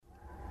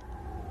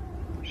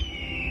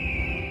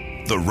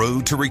The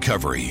road to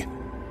recovery.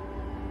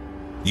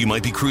 You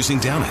might be cruising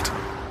down it.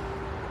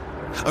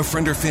 A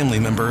friend or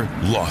family member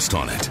lost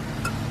on it.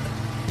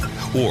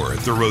 Or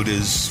the road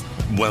is,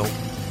 well,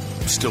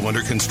 still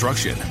under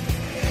construction.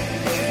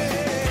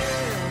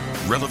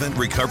 Relevant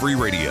Recovery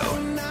Radio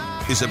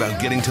is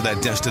about getting to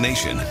that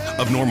destination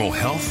of normal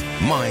health,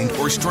 mind,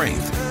 or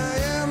strength.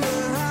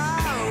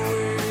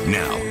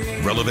 Now,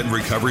 Relevant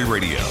Recovery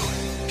Radio.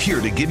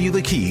 Here to give you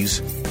the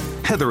keys,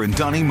 Heather and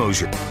Donnie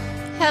Mosher.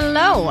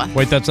 Hello.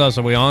 Wait, that's us.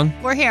 Are we on?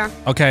 We're here.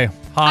 Okay.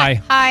 Hi.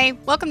 Hi.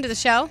 Welcome to the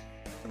show,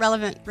 the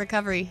Relevant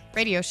Recovery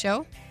Radio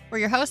Show. We're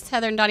your hosts,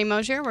 Heather and Donnie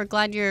Mosher. We're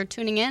glad you're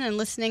tuning in and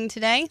listening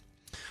today.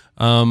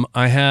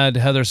 I had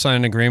Heather sign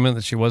an agreement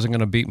that she wasn't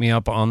going to beat me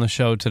up on the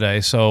show today,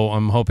 so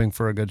I'm hoping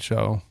for a good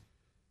show.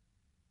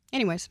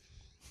 Anyways,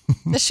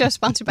 this show is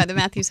sponsored by the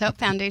Matthews Hope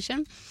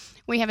Foundation.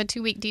 We have a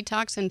 2-week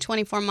detox and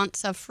 24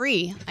 months of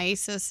free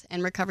IASIS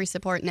and recovery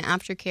support and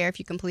aftercare if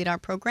you complete our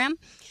program.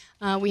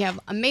 We have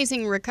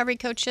amazing recovery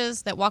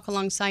coaches that walk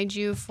alongside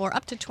you for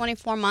up to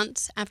 24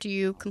 months after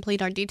you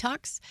complete our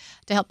detox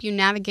to help you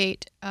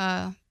navigate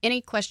any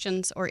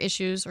questions or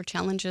issues or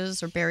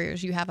challenges or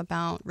barriers you have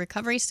about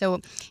recovery. So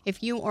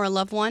if you or a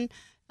loved one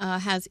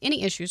has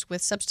any issues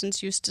with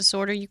substance use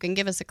disorder, you can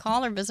give us a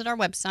call or visit our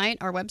website.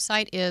 Our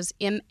website is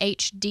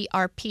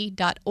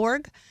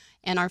mhdrp.org.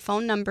 And our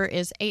phone number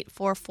is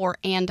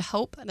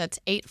 844-AND-HOPE. That's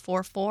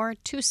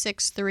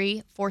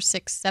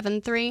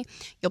 844-263-4673.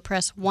 You'll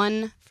press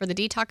 1 for the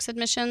detox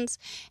admissions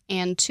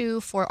and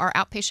 2 for our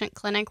outpatient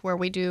clinic where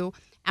we do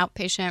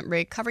outpatient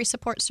recovery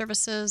support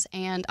services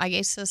and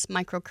IASIS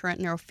microcurrent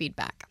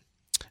neurofeedback.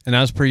 And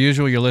as per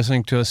usual, you're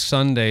listening to us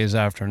Sundays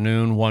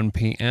afternoon, 1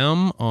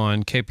 p.m.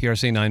 on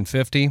KPRC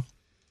 950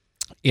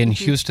 in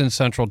Houston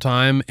Central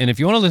Time. And if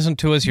you want to listen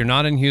to us, you're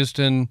not in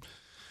Houston,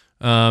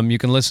 you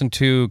can listen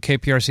to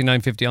KPRC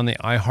 950 on the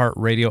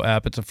iHeartRadio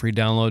app. It's a free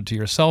download to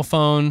your cell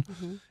phone.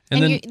 Mm-hmm.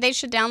 And then they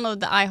should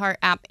download the iHeart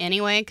app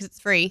anyway because it's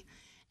free.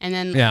 And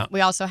then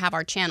we also have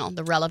our channel,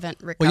 the Relevant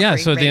Recovery Radio.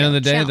 So at the end of the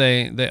day,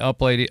 channel. they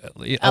upload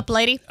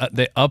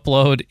they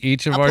upload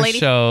each of our Up-lady?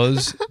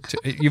 shows.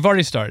 You've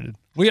already started.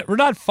 We're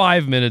not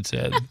 5 minutes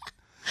in.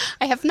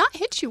 I have not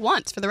hit you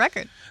once, for the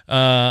record.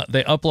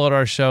 They upload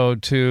our show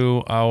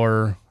to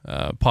our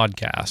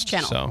podcast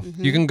channel. So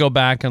you can go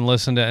back and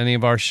listen to any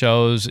of our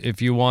shows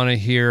if you want to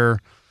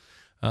hear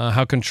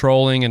how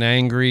controlling and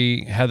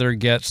angry Heather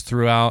gets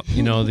throughout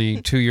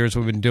the 2 years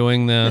we've been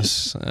doing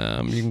this.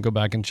 You can go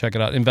back and check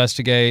it out,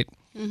 investigate,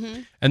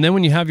 and then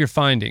when you have your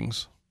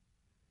findings,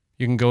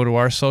 you can go to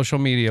our social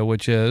media,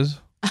 which is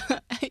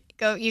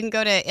You can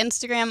go to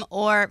Instagram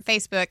or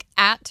Facebook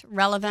at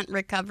Relevant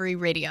Recovery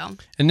Radio.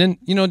 And then,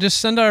 just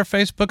send our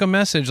Facebook a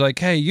message like,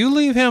 hey, you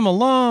leave him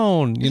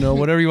alone,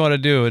 whatever you want to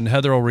do, and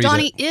Heather will read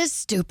Donnie it. is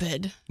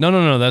stupid.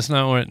 No, that's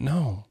not what,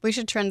 no. We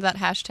should trend that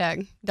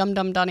hashtag, Dum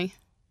Dum Donnie.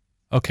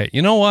 Okay,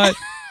 you know what?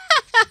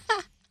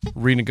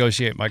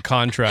 Renegotiate my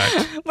contract.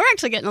 We're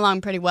actually getting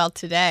along pretty well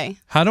today.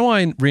 How do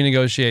I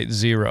renegotiate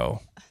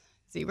 0?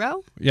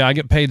 0? Yeah, I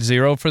get paid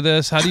 0 for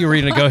this. How do you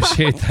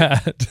renegotiate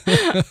that?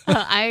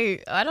 I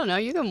don't know.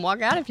 You can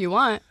walk out if you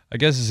want. I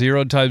guess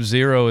 0 times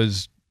 0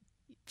 is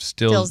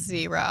still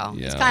 0.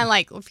 Yeah. It's kind of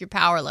like if you're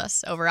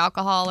powerless over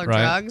alcohol or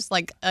drugs.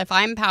 Like if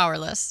I'm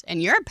powerless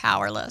and you're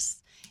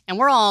powerless and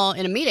we're all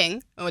in a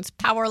meeting, it's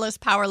powerless,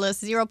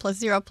 0 plus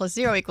 0 plus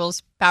 0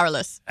 equals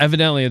powerless.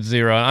 Evidently it's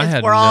 0.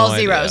 We're all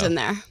zeros in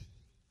there.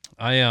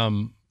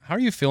 How are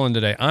you feeling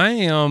today? I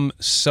am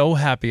so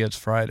happy it's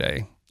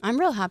Friday. I'm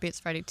real happy it's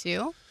Friday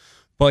too.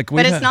 But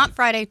it's not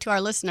Friday to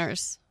our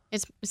listeners.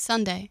 It's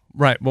Sunday.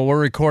 Right. Well, we're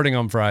recording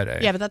on Friday.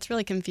 Yeah, but that's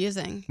really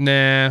confusing.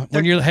 Nah.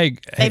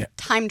 They've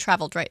time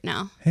traveled right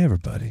now. Hey,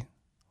 everybody.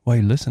 Why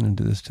are you listening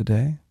to this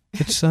today?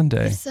 It's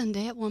Sunday. It's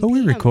Sunday at 1 But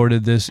p.m. we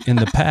recorded this in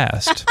the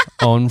past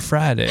on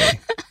Friday.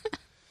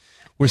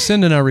 We're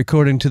sending our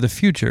recording to the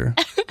future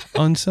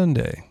on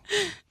Sunday.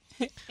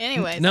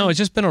 Anyways. No, it's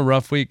just been a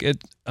rough week.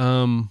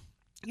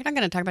 You're not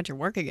going to talk about your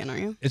work again, are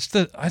you?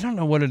 I don't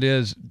know what it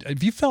is.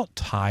 Have you felt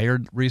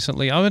tired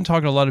recently? I've been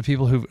talking to a lot of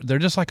people they're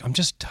just like, I'm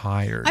just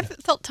tired. I've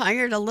felt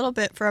tired a little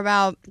bit for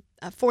about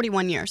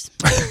 41 years.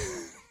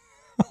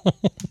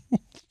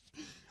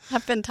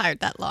 I've been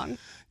tired that long.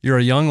 You're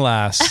a young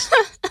lass.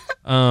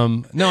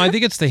 No, I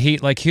think it's the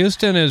heat. Like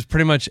Houston is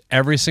pretty much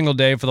every single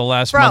day for the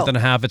last month and a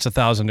half, it's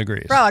 1,000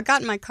 degrees. Bro, I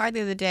got in my car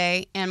the other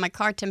day and my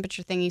car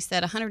temperature thingy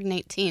said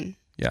 118.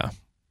 Yeah.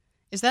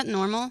 Is that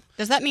normal?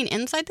 Does that mean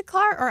inside the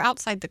car or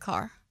outside the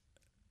car?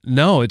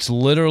 No, it's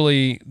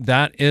literally,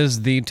 that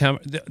is the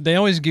temp. They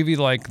always give you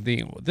like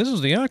this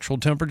is the actual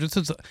temperature.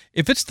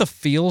 If it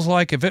feels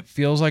like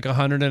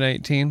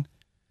 118,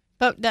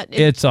 but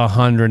it's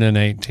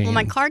 118. Well,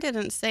 my car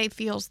didn't say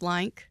feels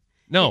like.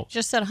 No. It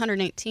just said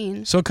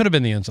 118. So it could have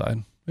been the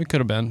inside. It could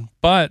have been.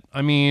 But,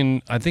 I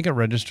mean, I think it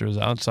registers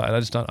outside. I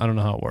don't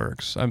know how it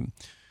works.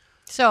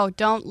 So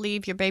don't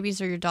leave your babies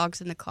or your dogs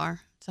in the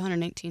car. It's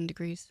 118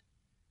 degrees.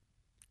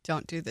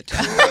 Don't do the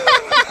job.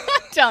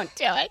 Don't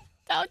do it.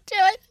 Don't do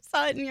it. I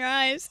saw it in your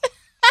eyes.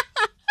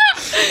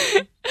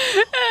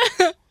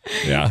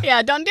 Yeah.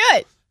 Yeah, don't do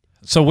it.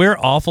 So we're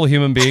awful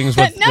human beings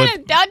with, No,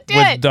 don't do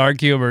it. with dark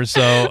humor.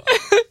 So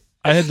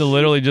I had to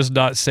literally just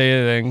not say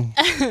anything.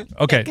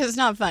 Okay. Because it's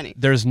not funny.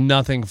 There's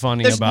nothing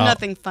funny There's about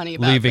nothing funny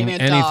about leaving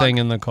leaving a anything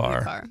dog in the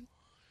car.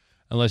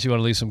 Unless you want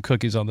to leave some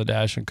cookies on the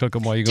dash and cook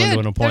them while you go into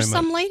an appointment. There's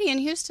some lady in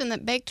Houston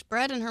that baked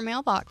bread in her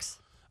mailbox.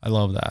 I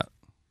love that.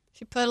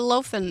 She put a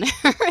loaf in there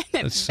and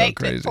it That's so baked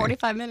crazy. it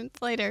 45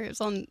 minutes later. It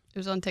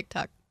was on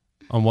TikTok.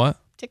 On what?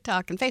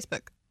 TikTok and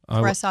Facebook.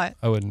 That's where I saw it.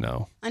 I wouldn't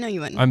know. I know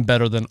you wouldn't. I'm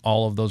better than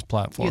all of those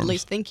platforms. You at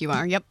least think you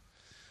are. Yep.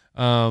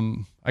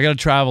 I got to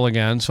travel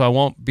again, so I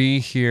won't be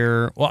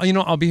here. Well,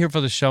 I'll be here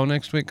for the show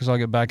next week because I'll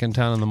get back in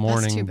town in the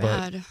morning. That's too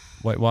bad.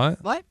 Wait,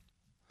 what? What?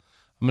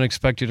 I'm going to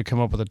expect you to come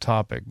up with a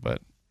topic,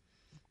 but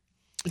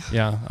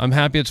yeah, I'm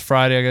happy it's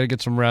Friday. I got to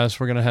get some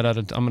rest. I'm going to head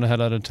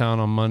out of town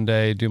on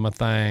Monday, do my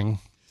thing.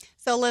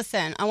 So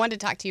listen, I wanted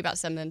to talk to you about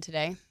something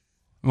today.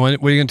 What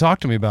are you going to talk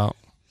to me about?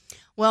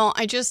 Well,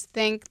 I just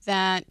think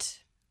that,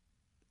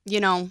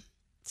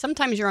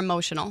 sometimes you're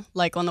emotional.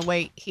 Like on the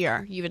way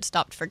here, you had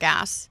stopped for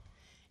gas,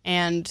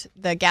 and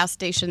the gas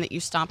station that you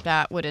stopped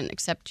at wouldn't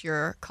accept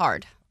your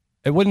card.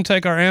 It wouldn't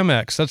take our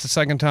Amex. That's the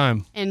second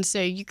time. And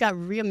so you got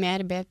real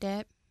mad about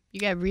that. You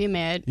got real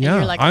mad. Yeah, and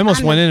you're like, I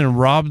almost went in and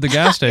robbed the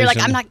gas station. You're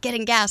like, I'm not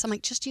getting gas. I'm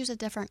like, just use a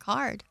different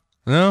card.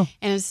 No.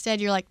 And instead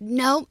you're like,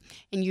 nope.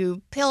 And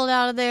you peeled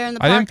out of there in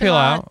the I parking didn't peel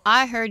lot. out.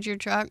 I heard your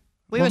truck.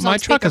 My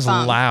truck is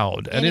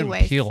loud. I didn't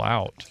Anyways. peel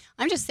out.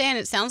 I'm just saying,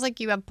 it sounds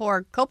like you have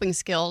poor coping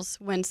skills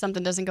when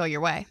something doesn't go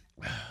your way.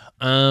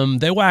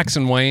 They wax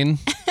and wane.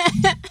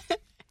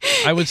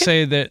 I would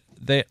say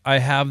that I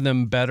have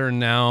them better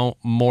now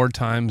more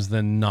times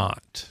than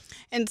not.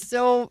 And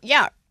so,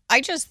 yeah, I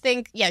just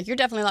think, you're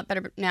definitely a lot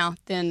better now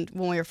than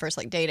when we were first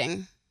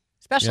dating,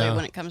 especially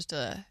when it comes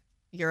to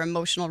your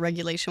emotional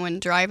regulation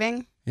when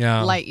driving.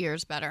 Yeah. Light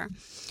years better.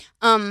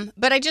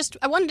 But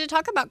I wanted to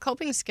talk about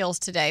coping skills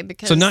today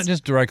because... So not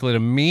just directly to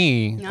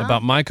me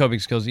about my coping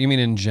skills, you mean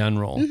in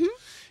general. Mm-hmm.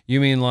 You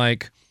mean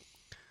like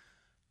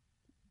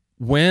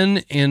when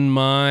in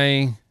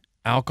my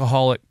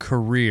alcoholic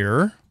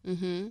career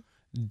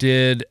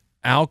did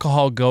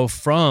alcohol go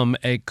from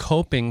a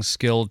coping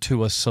skill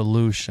to a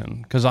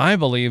solution? Because I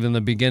believe in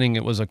the beginning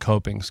it was a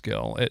coping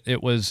skill.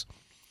 It was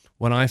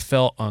when I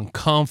felt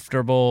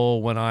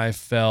uncomfortable, when I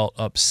felt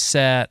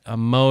upset,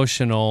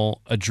 emotional,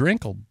 a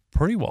drink will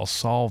pretty well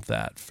solve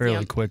that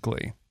fairly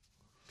quickly.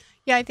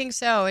 Yeah, I think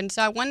so. And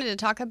so I wanted to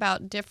talk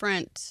about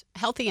different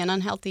healthy and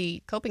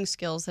unhealthy coping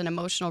skills and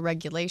emotional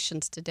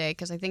regulations today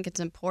because I think it's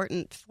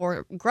important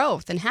for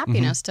growth and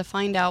happiness to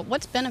find out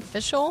what's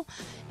beneficial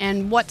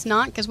and what's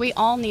not, because we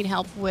all need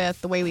help with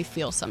the way we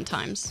feel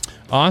sometimes.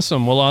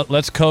 Awesome. Well,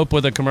 let's cope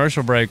with a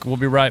commercial break. We'll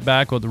be right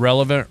back with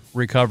Relevant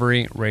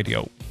Recovery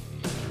Radio.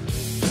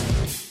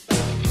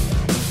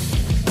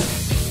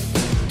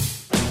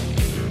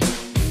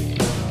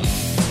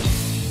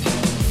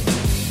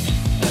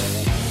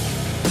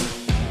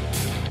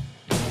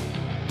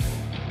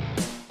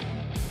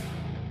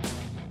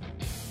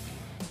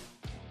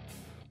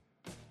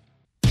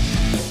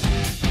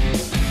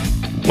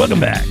 Welcome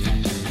back.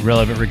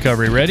 Relevant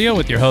Recovery Radio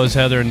with your hosts,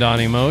 Heather and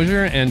Donnie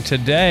Mosher. And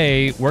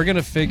today, we're going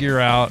to figure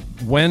out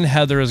when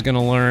Heather is going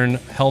to learn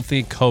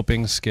healthy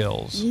coping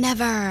skills.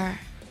 Never.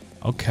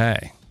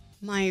 Okay.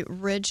 My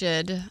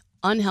rigid,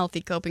 unhealthy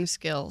coping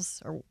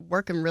skills are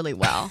working really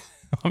well.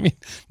 I mean,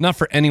 not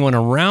for anyone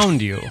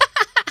around you.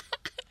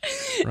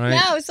 Right?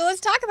 No, so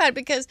let's talk about it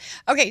because,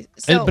 okay,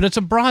 so... But it's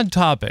a broad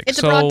topic. It's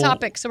a broad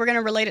topic, so we're going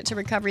to relate it to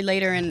recovery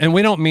later. And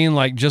we don't mean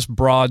like just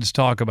broads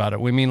talk about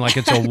it. We mean like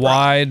it's a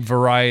wide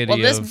variety Well,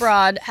 this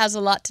broad has a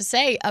lot to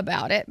say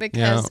about it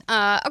because,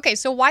 okay,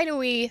 so why do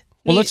we...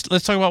 Well, let's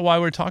talk about why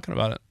we're talking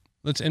about it.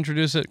 Let's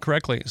introduce it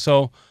correctly.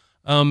 So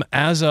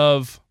as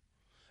of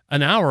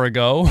an hour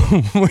ago,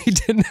 we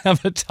didn't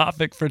have a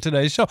topic for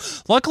today's show.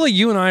 Luckily,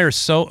 you and I are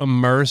so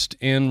immersed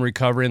in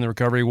recovery, in the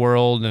recovery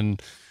world,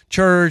 and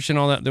church and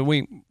all that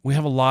we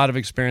have a lot of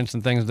experience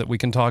and things that we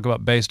can talk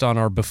about based on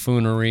our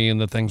buffoonery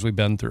and the things we've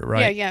been through,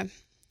 right? Yeah.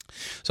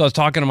 So I was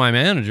talking to my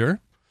manager,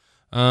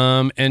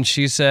 and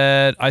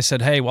I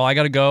said, hey, well, I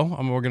got to go.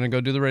 We're going to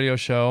go do the radio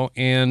show.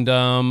 And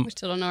we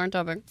still don't know our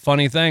topic.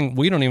 Funny thing,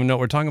 we don't even know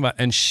what we're talking about.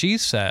 And she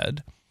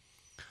said,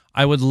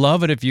 I would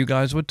love it if you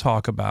guys would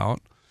talk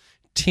about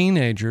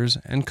teenagers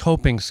and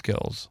coping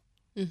skills.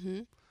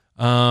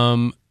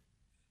 Mm-hmm.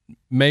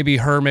 Maybe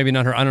her, maybe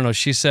not her. I don't know.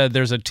 She said,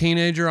 there's a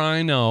teenager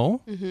I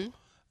know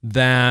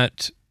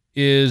that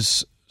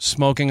is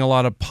smoking a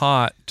lot of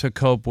pot to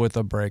cope with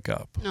a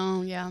breakup.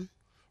 Oh, yeah.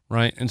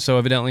 Right? And so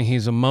evidently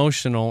he's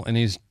emotional and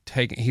he's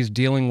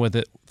dealing with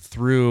it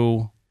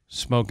through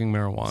smoking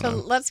marijuana. So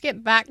let's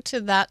get back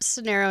to that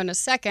scenario in a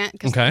second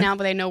because now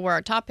they know where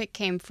our topic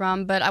came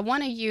from. But I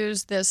want to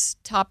use this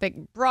topic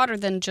broader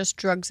than just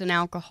drugs and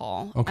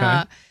alcohol.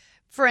 Okay.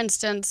 For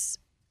instance...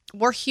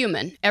 We're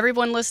human.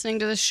 Everyone listening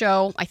to the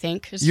show, I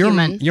think, is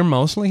human. You're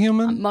mostly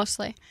human?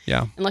 Mostly.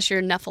 Yeah. Unless you're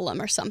a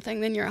Nephilim or something,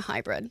 then you're a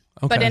hybrid.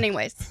 Okay. But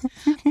anyways,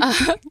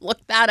 look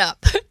that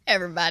up,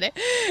 everybody,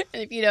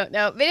 if you don't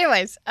know. But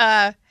anyways,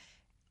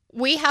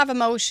 we have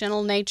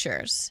emotional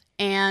natures.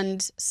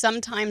 And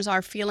sometimes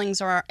our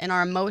feelings and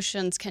our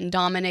emotions can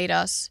dominate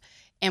us,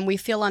 and we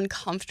feel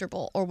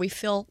uncomfortable, or we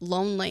feel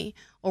lonely,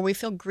 or we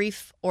feel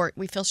grief, or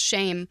we feel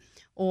shame,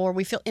 or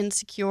we feel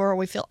insecure, or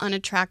we feel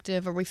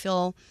unattractive, or we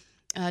feel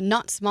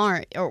not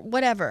smart, or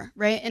whatever,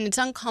 right? And it's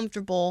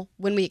uncomfortable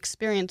when we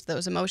experience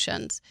those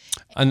emotions.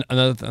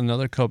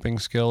 Another coping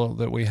skill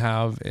that we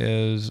have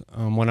is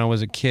when I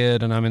was a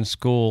kid and I'm in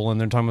school and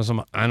they're talking about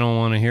something I don't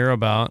want to hear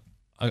about,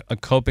 a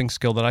coping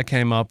skill that I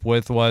came up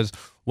with was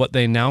what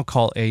they now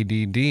call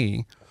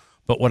ADD.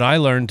 But what I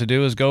learned to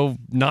do is go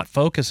not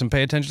focus and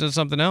pay attention to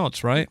something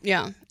else, right?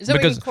 Yeah. Is that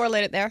what you can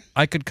correlate it there?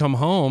 I could come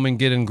home and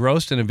get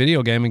engrossed in a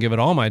video game and give it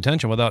all my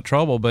attention without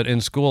trouble, but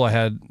in school I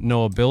had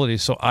no ability.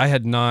 So I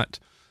had not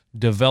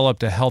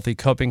developed a healthy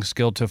coping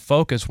skill to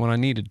focus when I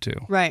needed to.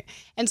 Right.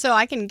 And so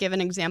I can give an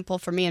example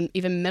for me in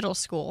even middle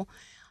school.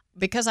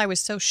 Because I was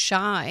so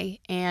shy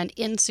and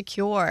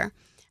insecure,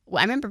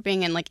 I remember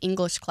being in like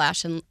English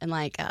class in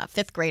like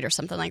 5th grade or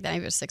something like that.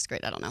 Maybe it was 6th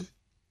grade, I don't know.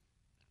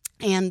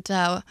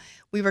 And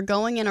we were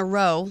going in a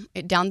row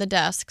down the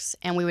desks,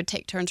 and we would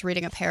take turns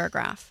reading a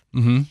paragraph.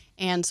 Mm-hmm.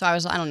 And so I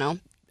was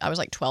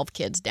like 12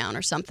 kids down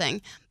or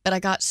something. But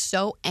I got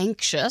so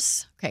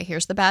anxious. Okay,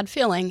 here's the bad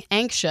feeling,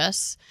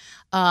 anxious.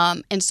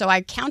 And so I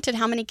counted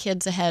how many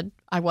kids ahead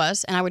I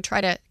was, and I would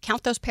try to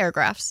count those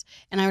paragraphs.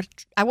 And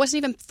I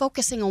wasn't even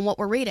focusing on what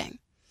we're reading.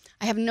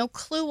 I have no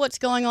clue what's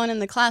going on in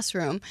the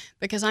classroom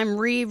because I'm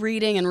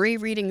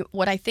rereading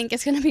what I think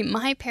is going to be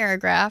my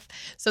paragraph,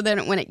 so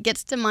that when it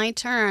gets to my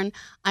turn,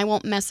 I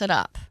won't mess it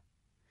up,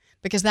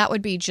 because that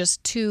would be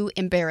just too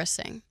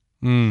embarrassing.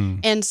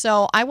 And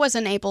so I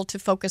wasn't able to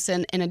focus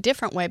in a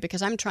different way,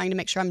 because I'm trying to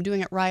make sure I'm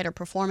doing it right or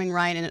performing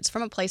right, and it's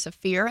from a place of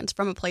fear, it's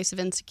from a place of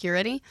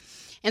insecurity.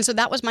 And so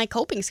that was my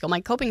coping skill.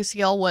 My coping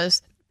skill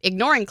was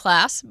ignoring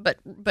class, but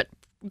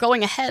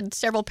going ahead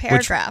several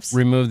paragraphs. Which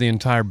removed the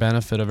entire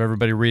benefit of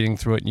everybody reading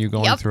through it and you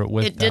going through it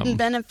with them. It didn't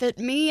benefit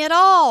me at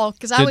all,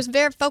 because I was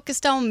very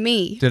focused on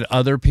me. Did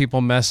other people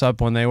mess up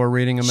when they were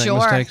reading and make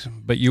mistakes?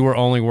 But you were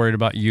only worried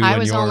about you and yours. I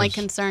was only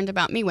concerned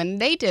about me. When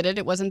they did it,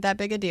 it wasn't that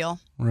big a deal.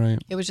 Right.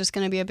 It was just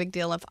going to be a big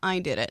deal if I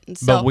did it. And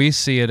so, but we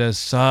see it as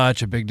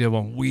such a big deal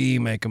when we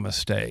make a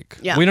mistake.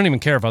 Yeah. We don't even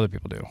care if other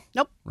people do.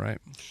 Nope. Right.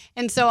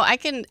 And so I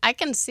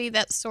can see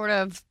that sort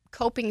of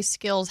coping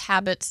skills,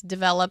 habits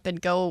develop and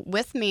go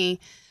with me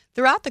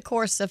throughout the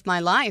course of my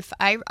life.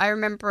 I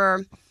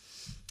remember,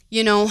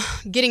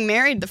 getting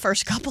married the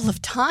first couple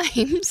of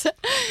times.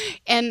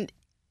 And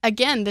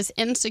again, this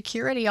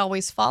insecurity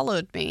always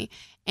followed me.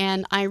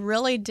 And I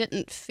really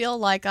didn't feel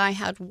like I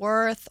had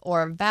worth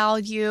or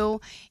value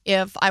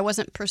if I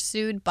wasn't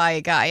pursued by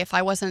a guy, if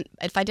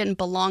I didn't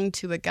belong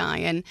to a guy.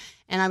 And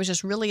I was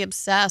just really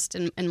obsessed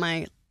in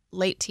my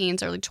late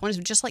teens, early 20s,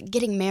 with just like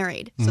getting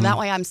married. So that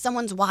way I'm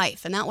someone's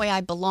wife, and that way I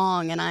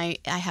belong and I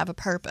have a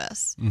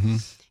purpose.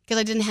 Because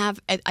I didn't have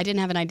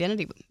an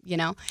identity,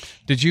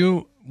 Did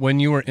you, when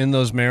you were in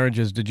those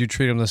marriages, did you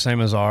treat them the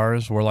same as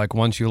ours, where like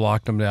once you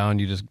locked them down,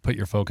 you just put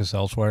your focus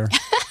elsewhere?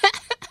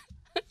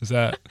 Is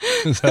that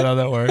how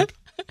that worked?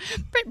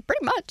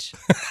 Pretty much.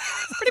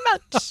 Pretty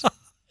much.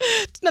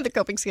 It's another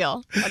coping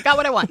skill. I got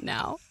what I want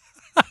now.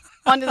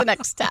 On to the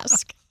next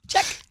task.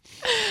 Check.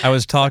 I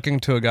was talking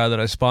to a guy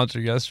that I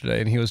sponsored yesterday,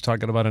 and he was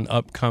talking about an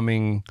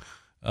upcoming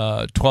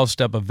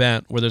 12-step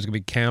event where there's going to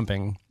be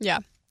camping. Yeah.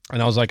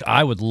 And I was like,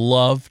 I would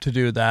love to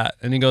do that.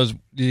 And he goes,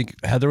 do you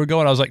think Heather would go?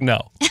 And I was like,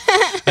 no.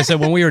 I said,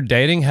 when we were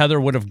dating,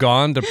 Heather would have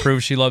gone to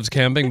prove she loves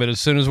camping. But as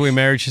soon as we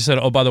married, she said,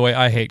 oh, by the way,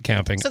 I hate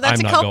camping. So that's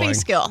I'm a not coping going.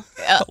 skill.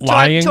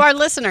 Lying? To our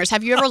listeners,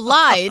 have you ever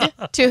lied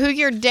to who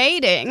you're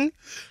dating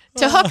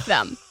to hook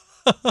them?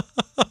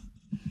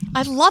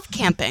 I love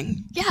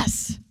camping.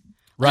 Yes.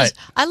 Right.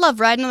 I love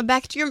riding on the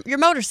back of your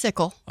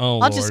motorcycle. Oh,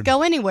 I'll just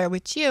go anywhere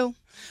with you.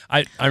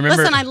 I remember.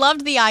 Listen, I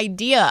loved the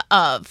idea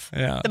of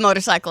Yeah. the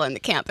motorcycle and the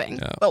camping,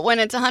 but when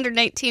it's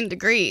 118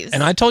 degrees.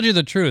 And I told you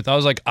the truth. I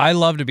was like, I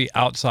love to be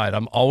outside.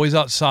 I'm always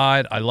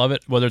outside. I love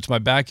it, whether it's my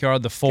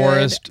backyard, the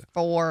forest. Good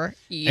for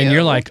you. And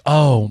you're like,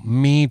 oh,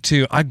 me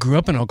too. I grew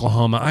up in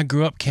Oklahoma. I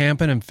grew up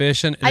camping and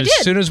fishing. And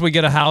as soon as we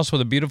get a house with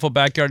a beautiful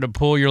backyard and a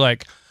pool, you're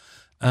like,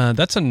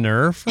 that's a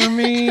nerve for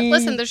me.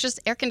 Listen, there's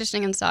just air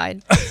conditioning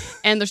inside,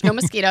 and there's no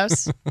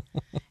mosquitoes.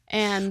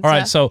 And all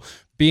right, so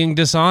being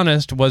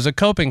dishonest was a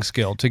coping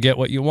skill to get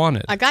what you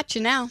wanted. I got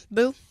you now,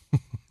 boo.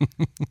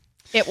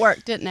 It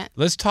worked, didn't it?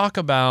 Let's talk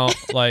about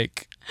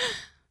like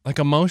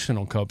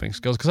emotional coping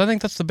skills, because I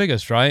think that's the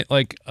biggest, right?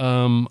 Like,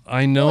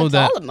 I know it's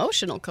that all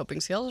emotional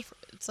coping skills.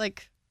 It's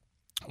like,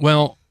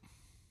 well,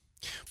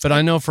 but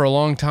I know for a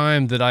long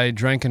time that I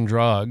drank and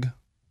drug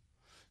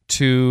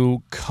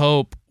to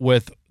cope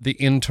with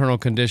the internal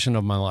condition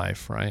of my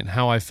life, right?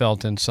 How I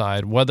felt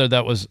inside, whether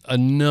that was a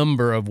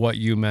number of what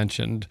you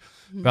mentioned,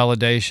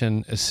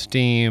 validation,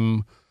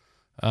 esteem,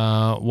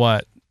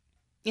 what?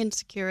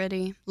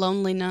 Insecurity,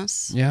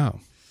 loneliness. Yeah.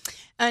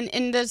 And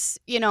in this,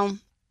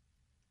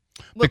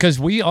 because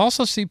we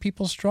also see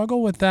people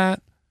struggle with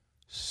that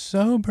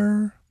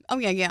sober. Oh,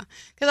 yeah.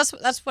 Because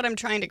that's what I'm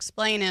trying to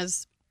explain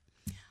is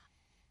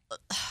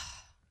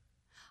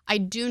I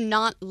do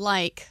not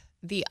like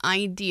the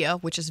idea,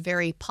 which is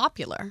very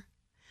popular,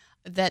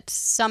 that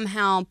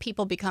somehow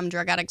people become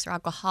drug addicts or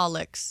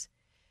alcoholics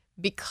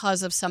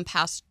because of some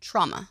past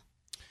trauma.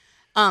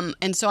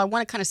 And so I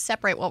want to kind of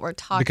separate what we're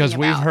talking because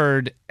about. we've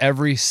heard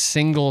every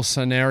single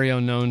scenario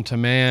known to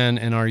man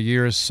in our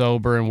years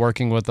sober and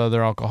working with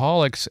other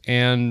alcoholics,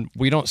 and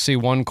we don't see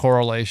one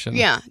correlation.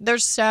 Yeah,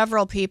 there's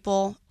several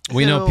people.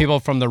 We know people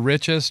from the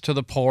richest to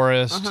the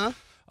poorest,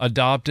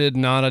 adopted,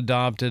 not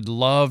adopted,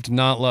 loved,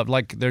 not loved.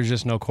 Like, there's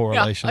just no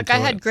correlation. Like, to I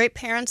had it. great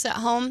parents at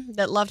home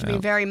that loved me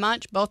very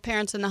much. Both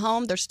parents in the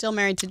home. They're still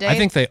married today. I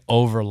think they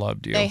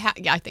overloved you.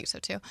 Yeah, I think so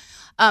too.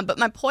 But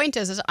my point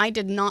is I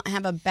did not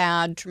have a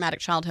bad traumatic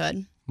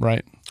childhood.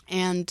 Right.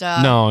 And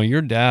no,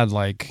 your dad,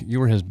 like, you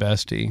were his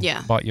bestie.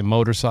 Yeah. Bought you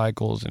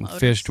motorcycles and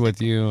fished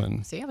with you.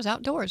 And see, I was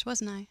outdoors,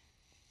 wasn't I?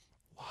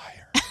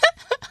 Liar.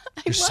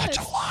 You're such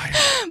a liar.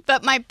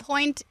 But my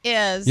point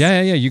is...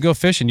 Yeah. You go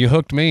fishing. You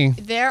hooked me.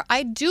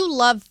 I do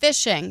love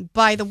fishing,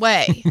 by the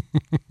way.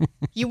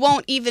 You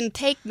won't even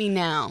take me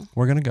now.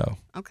 We're going to go.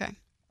 Okay.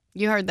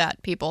 You heard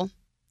that, people.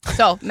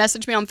 So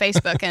message me on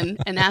Facebook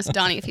and ask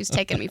Donnie if he's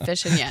taken me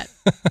fishing yet.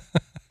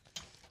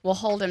 We'll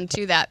hold him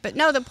to that. But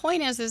no, the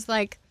point is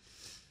like,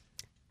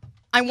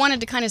 I wanted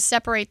to kind of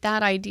separate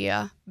that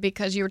idea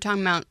because you were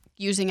talking about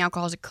using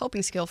alcohol as a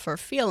coping skill for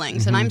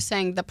feelings. And I'm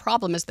saying the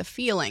problem is the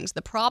feelings.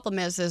 The problem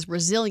is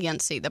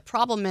resiliency. The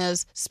problem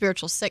is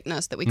spiritual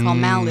sickness that we call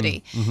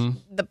malady.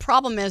 The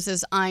problem is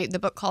the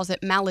book calls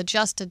it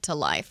maladjusted to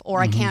life, or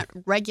I can't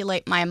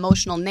regulate my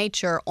emotional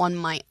nature on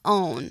my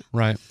own.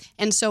 Right.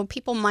 And so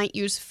people might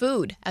use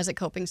food as a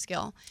coping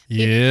skill.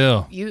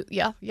 Yeah.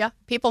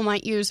 People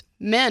might use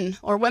men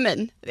or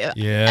women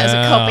as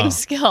a coping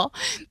skill.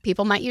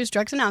 People might use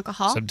drugs and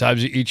alcohol.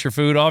 Sometimes you eat your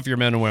food off, you're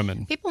men and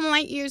women. People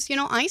might use,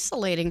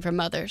 isolating from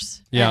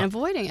others Yeah. and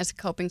avoiding as a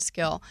coping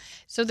skill.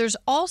 So there's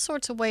all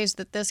sorts of ways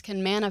that this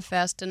can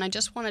manifest, and I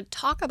just want to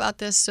talk about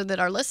this so that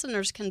our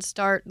listeners can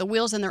start the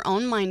wheels in their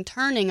own mind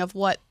turning of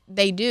what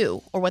they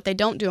do or what they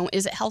don't do.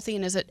 Is it healthy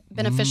and is it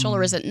beneficial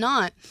or is it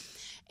not?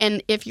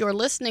 And if you're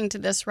listening to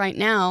this right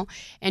now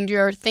and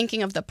you're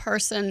thinking of the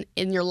person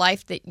in your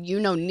life that you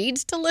know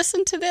needs to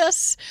listen to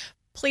this,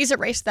 please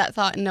erase that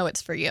thought and know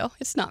it's for you.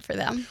 It's not for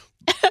them.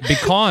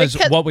 Because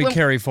what we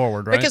carry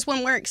forward, right? Because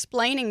when we're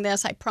explaining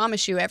this, I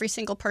promise you, every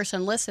single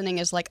person listening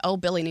is like, oh,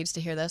 Billy needs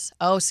to hear this.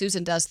 Oh,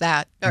 Susan does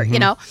that. Or,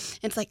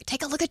 it's like,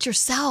 take a look at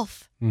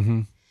yourself.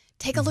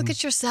 Take a look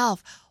at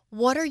yourself.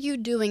 What are you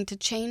doing to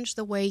change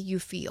the way you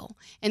feel?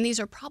 And these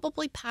are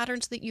probably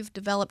patterns that you've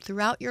developed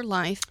throughout your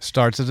life.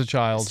 Starts as a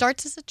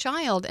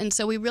child. And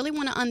so we really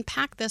want to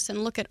unpack this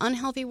and look at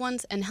unhealthy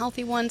ones and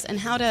healthy ones and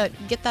how to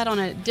get that on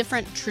a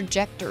different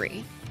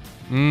trajectory.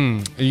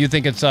 You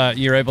think it's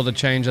you're able to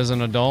change as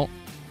an adult?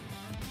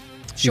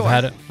 Sure. You've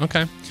had it?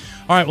 Okay.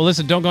 All right, well,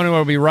 listen, don't go anywhere.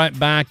 We'll be right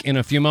back in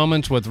a few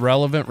moments with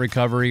Relevant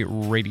Recovery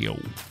Radio.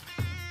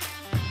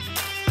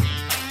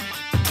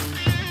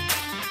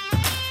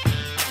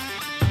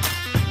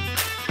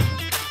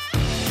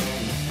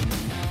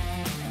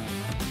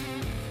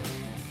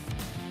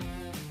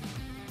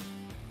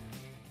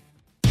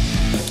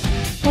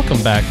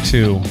 Welcome back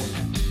to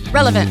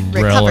Relevant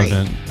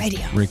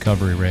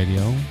Recovery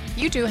Radio.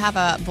 You do have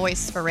a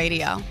voice for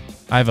radio.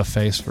 I have a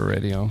face for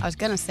radio. I was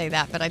going to say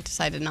that, but I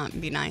decided not to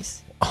be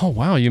nice. Oh,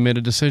 wow. You made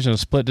a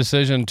split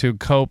decision to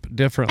cope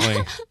differently.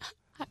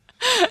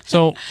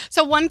 So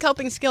one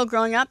coping skill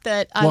growing up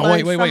that I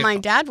learned from my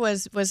dad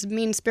was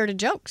mean-spirited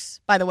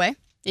jokes, by the way.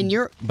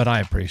 But I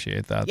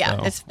appreciate that,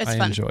 though. It's I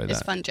fun. enjoy that.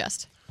 It's fun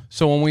jest.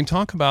 So when we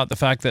talk about the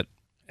fact that,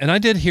 and I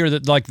did hear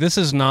that, like, this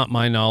is not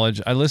my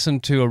knowledge. I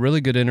listened to a really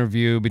good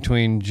interview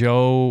between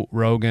Joe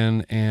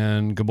Rogan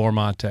and Gabor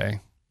Mate.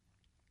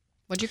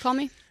 What'd you call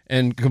me?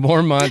 And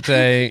Gabor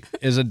Mate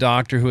is a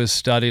doctor who has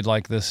studied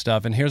like this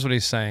stuff. And here's what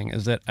he's saying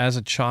is that as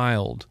a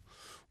child,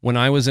 when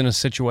I was in a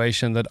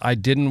situation that I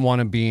didn't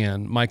want to be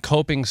in, my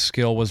coping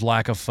skill was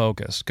lack of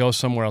focus. Go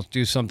somewhere else,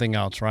 do something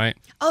else, right?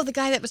 Oh, the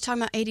guy that was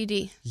talking about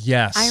ADD.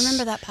 Yes. I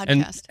remember that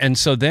podcast. And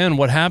so then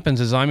what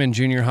happens is I'm in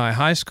junior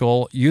high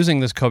school using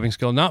this coping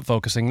skill, not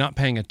focusing, not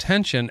paying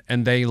attention,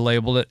 and they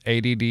labeled it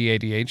ADD,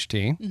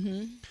 ADHD.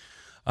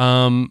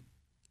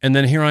 And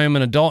then here I am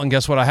an adult, and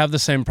guess what? I have the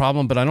same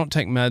problem, but I don't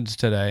take meds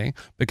today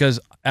because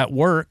at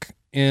work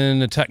in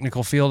the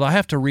technical field, I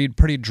have to read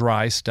pretty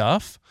dry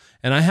stuff,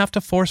 and I have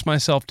to force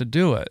myself to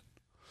do it.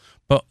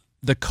 But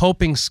the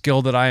coping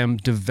skill that I am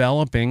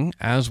developing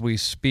as we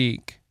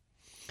speak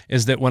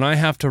is that when I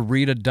have to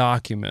read a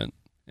document,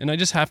 and I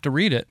just have to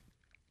read it,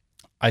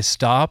 I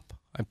stop,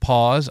 I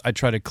pause, I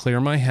try to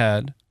clear my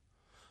head,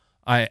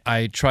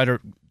 I try to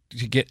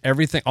get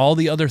everything, all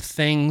the other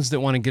things that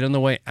want to get in the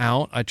way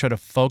out. I try to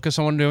focus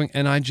on what I'm doing,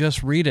 and I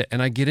just read it,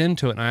 and I get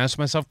into it, and I ask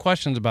myself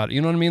questions about it.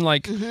 You know what I mean?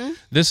 Like,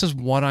 this is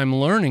what I'm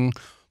learning,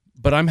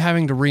 but I'm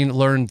having to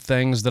relearn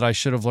things that I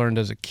should have learned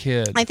as a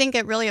kid. I think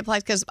it really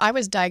applies because I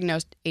was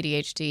diagnosed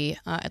ADHD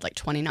at like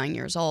 29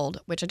 years old,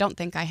 which I don't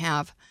think I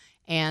have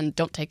and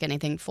don't take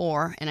anything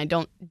for, and I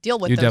don't deal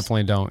with You those.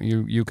 definitely don't.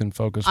 You can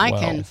focus well. I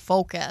can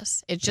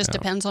focus. It just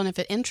depends on if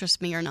it interests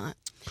me or not.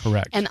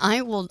 Correct. And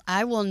I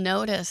will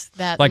notice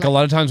that. Like a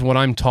lot of times when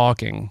I'm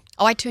talking.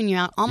 Oh, I tune you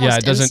out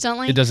almost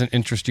instantly. It doesn't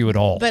interest you at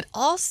all. But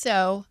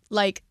also,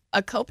 like,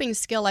 a coping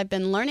skill I've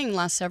been learning the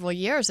last several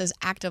years is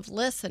active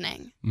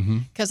listening.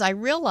 Because I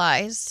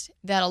realized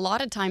that a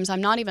lot of times I'm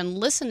not even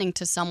listening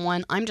to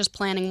someone. I'm just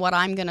planning what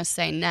I'm going to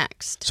say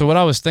next. So what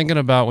I was thinking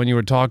about when you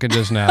were talking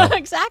just now.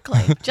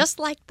 Exactly. Just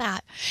like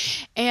that.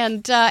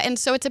 And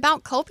so it's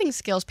about coping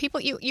skills.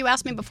 People, you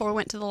asked me before we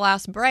went to the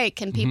last break,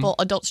 can people,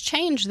 adults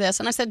change this?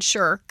 And I said,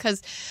 sure.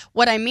 Because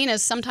what I mean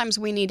is sometimes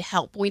we need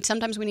help.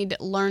 Sometimes we need to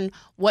learn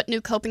what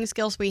new coping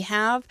skills we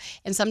have.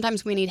 And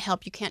sometimes we need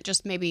help. You can't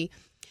just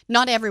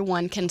not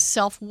everyone can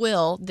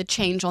self-will the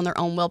change on their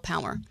own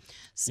willpower.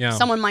 Yeah.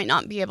 Someone might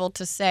not be able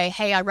to say,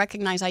 hey, I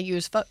recognize I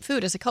use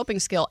food as a coping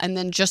skill, and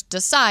then just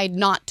decide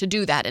not to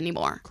do that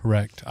anymore.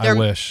 Correct. I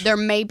wish. There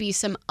may be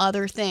some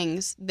other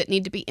things that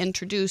need to be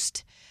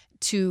introduced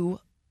to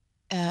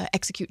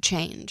execute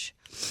change.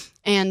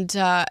 And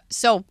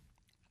so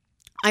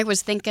I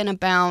was thinking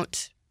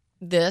about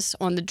this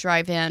on the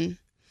drive-in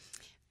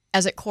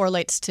as it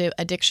correlates to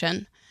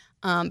addiction.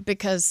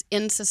 Because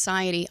in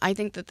society, I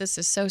think that this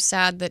is so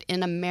sad that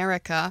in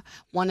America,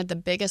 one of the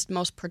biggest,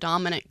 most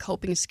predominant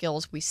coping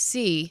skills we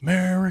see in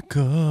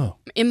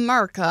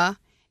America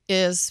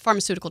is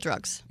pharmaceutical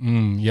drugs.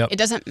 Yep. It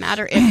doesn't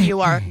matter if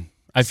you are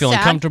I feel sad,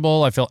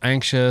 uncomfortable. I feel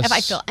anxious. If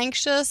I feel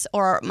anxious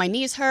or my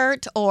knees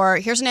hurt or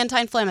here's an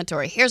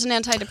anti-inflammatory, here's an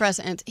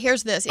antidepressant,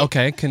 here's this.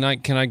 Okay, can I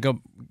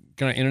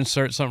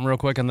insert something real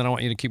quick and then I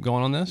want you to keep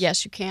going on this?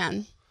 Yes, you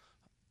can.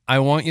 I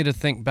want you to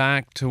think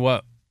back to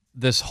what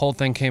this whole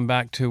thing came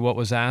back to what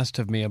was asked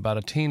of me about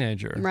a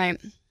teenager.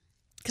 Right.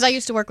 Because I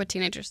used to work with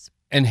teenagers.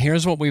 And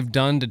here's what we've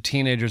done to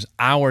teenagers,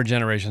 our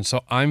generation.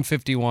 So I'm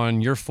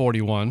 51, you're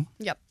 41.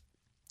 Yep.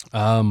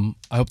 I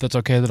hope that's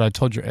okay that I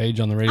told your age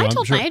on the radio. I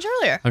told my age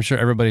earlier. I'm sure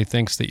everybody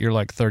thinks that you're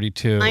like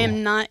 32. I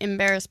am not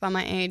embarrassed by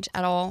my age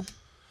at all.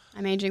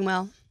 I'm aging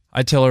well.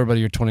 I tell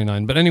everybody you're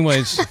 29. But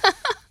anyways,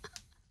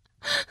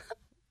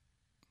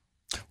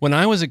 when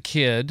I was a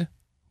kid,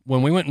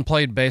 when we went and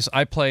played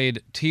I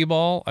played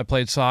t-ball, I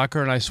played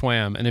soccer, and I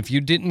swam. And if you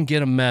didn't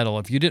get a medal,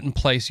 if you didn't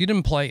place, you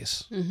didn't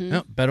place.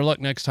 No, better luck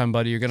next time,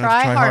 buddy. You're going to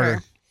have to try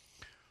harder.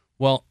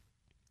 Well,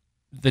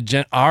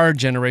 our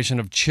generation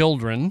of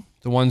children,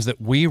 the ones that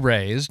we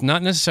raised,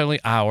 not necessarily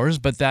ours,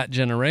 but that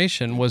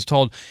generation was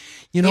told,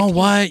 you know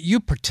what? You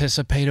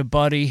participated,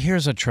 buddy.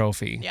 Here's a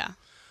trophy. Yeah.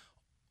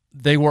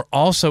 We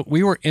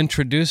were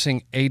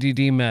introducing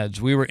ADD meds.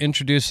 We were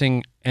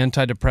introducing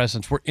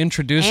antidepressants. We're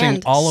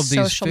introducing all of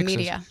these social fixes.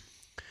 Media.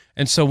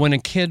 And so when a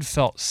kid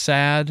felt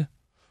sad,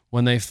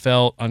 when they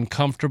felt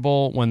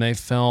uncomfortable, when they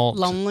felt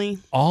lonely,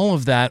 all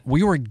of that,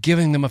 we were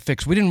giving them a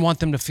fix. We didn't want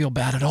them to feel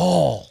bad at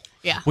all.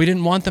 Yeah. We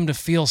didn't want them to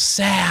feel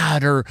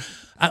sad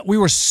we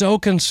were so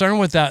concerned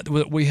with that.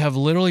 We have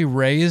literally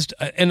raised,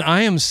 and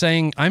I am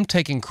saying I'm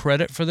taking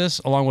credit for this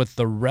along with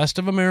the rest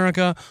of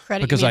America.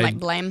 Credit, because you mean like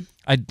blame?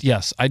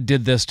 Yes, I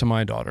did this to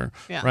my daughter.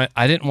 Yeah. Right?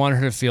 I didn't want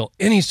her to feel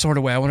any sort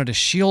of way. I wanted to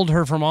shield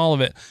her from all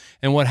of it.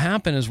 And what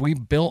happened is we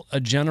built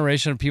a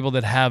generation of people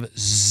that have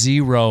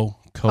zero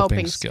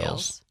coping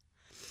skills.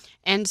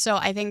 And so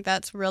I think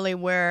that's really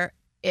where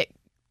it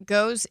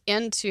goes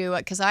into,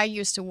 because I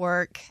used to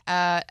work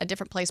at a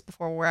different place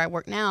before where I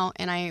work now,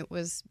 and I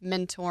was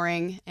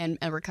mentoring and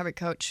a recovery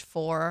coach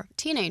for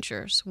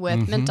teenagers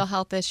with mental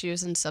health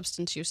issues and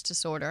substance use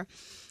disorder.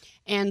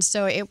 And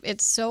so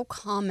it's so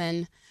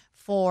common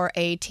for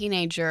a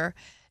teenager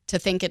to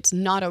think it's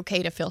not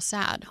okay to feel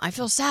sad. I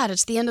feel sad.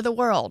 It's the end of the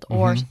world.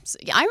 Or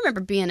I remember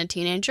being a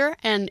teenager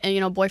and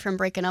boyfriend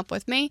breaking up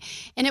with me,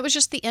 and it was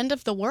just the end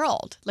of the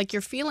world. Like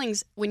your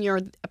feelings when you're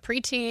a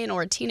preteen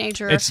or a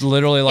teenager. It's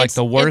literally like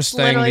the worst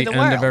thing, the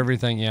end of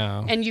everything.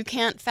 Yeah. And you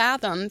can't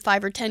fathom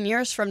 5 or 10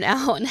 years from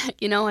now and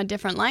a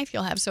different life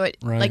you'll have. So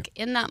like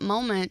in that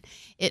moment,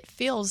 it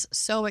feels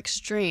so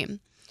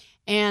extreme.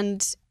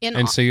 And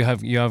so you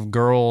have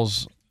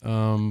girls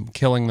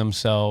killing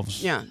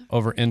themselves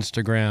over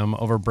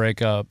Instagram, over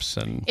breakups.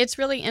 And it's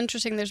really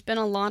interesting. There's been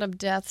a lot of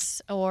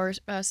deaths or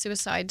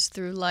suicides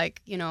through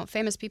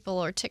famous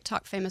people or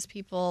TikTok famous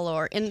people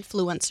or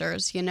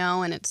influencers,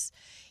 and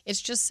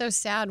it's just so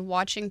sad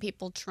watching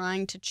people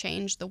trying to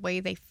change the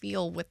way they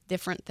feel with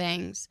different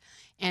things.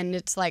 And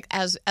it's like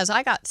as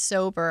I got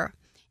sober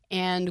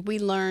and we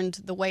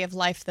learned the way of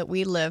life that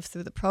we live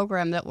through the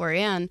program that we're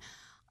in,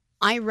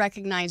 I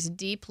recognize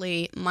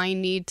deeply my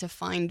need to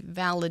find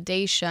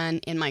validation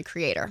in my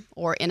Creator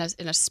or in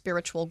a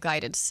spiritual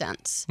guided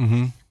sense.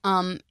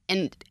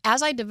 And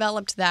as I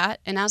developed that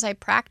and as I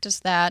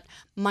practiced that,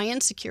 my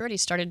insecurity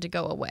started to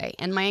go away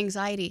and my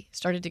anxiety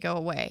started to go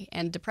away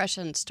and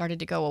depression started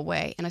to go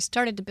away. And I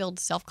started to build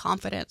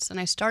self-confidence and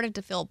I started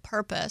to feel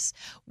purpose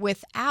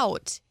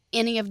without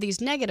any of these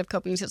negative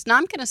coping skills. Now,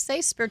 I'm going to say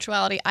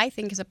spirituality, I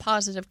think, is a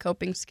positive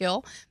coping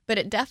skill, but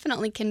it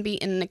definitely can be,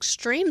 in an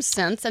extreme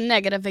sense, a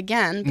negative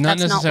again. But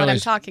that's not what I'm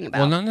talking about.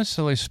 Well, not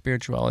necessarily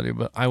spirituality,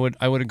 but I would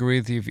agree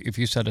with you if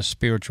you said a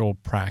spiritual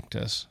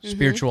practice,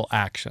 spiritual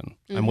action.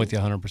 I'm with you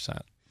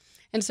 100%.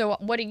 And so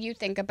what do you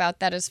think about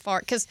that as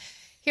far, because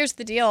here's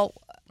the deal.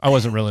 I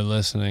wasn't really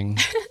listening.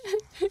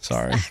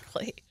 Sorry.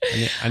 Exactly.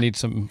 I need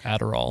some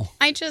Adderall.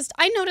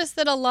 I noticed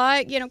that a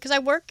lot, because I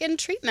work in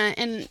treatment,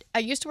 and I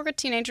used to work with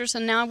teenagers,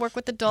 and now I work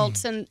with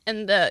adults, and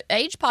the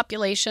age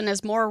population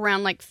is more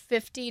around like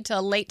 50 to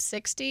late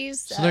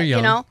 60s. So they're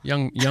young,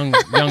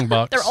 young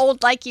bucks. They're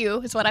old like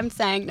you, is what I'm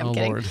saying. No, I'm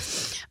kidding. Lord.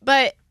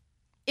 But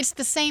it's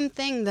the same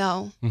thing,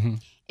 though. Mm-hmm.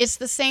 It's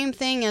the same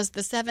thing as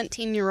the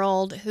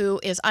 17-year-old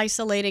who is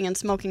isolating and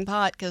smoking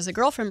pot because a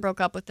girlfriend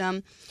broke up with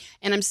them.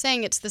 And I'm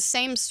saying it's the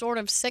same sort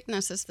of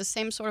sickness. It's the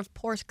same sort of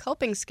poor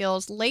coping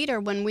skills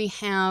later when we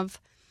have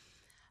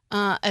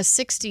a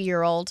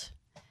 60-year-old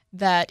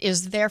that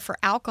is there for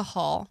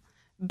alcohol,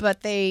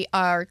 but they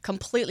are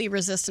completely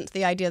resistant to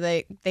the idea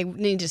they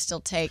need to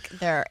still take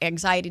their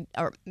anxiety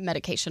or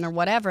medication or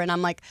whatever. And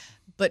I'm like,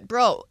 but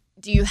bro,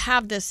 do you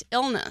have this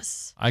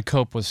illness? I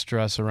cope with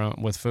stress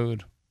with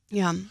food.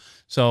 Yeah.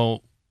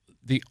 So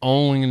the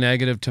only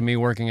negative to me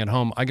working at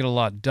home, I get a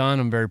lot done.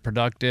 I'm very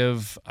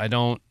productive. I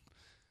don't.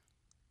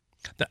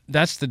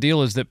 That's the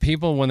deal, is that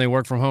people, when they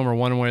work from home, are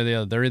one way or the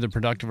other. They're either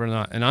productive or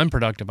not. And I'm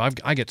productive.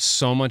 I get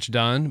so much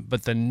done.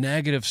 But the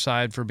negative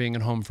side for being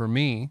at home for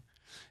me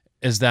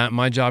is that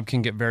my job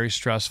can get very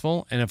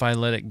stressful. And if I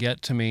let it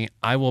get to me,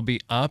 I will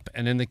be up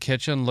and in the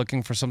kitchen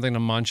looking for something to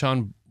munch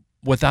on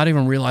without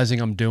even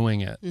realizing I'm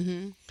doing it.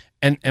 Mm-hmm.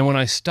 And when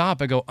I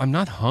stop, I go, I'm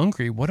not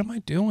hungry. What am I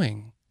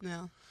doing?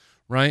 Yeah.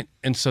 Right?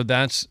 And so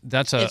that's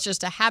it's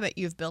just a habit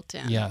you've built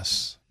in.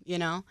 Yes.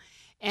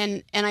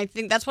 And I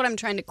think that's what I'm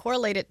trying to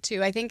correlate it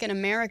to. I think in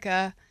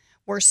America,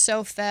 we're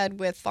so fed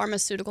with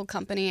pharmaceutical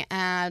company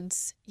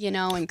ads, and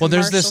well,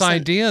 there's this commercials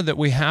idea that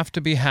we have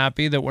to be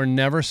happy, that we're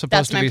never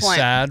supposed to be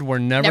sad. We're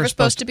never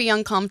supposed to be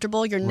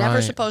uncomfortable. You're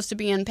never supposed to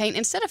be in pain.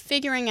 Instead of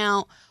figuring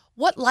out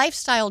what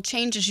lifestyle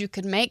changes you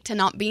could make to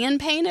not be in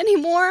pain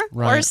anymore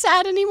or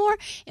sad anymore.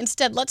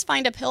 Instead, let's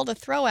find a pill to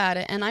throw at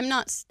it. And I'm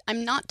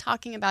not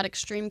talking about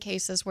extreme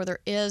cases where there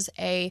is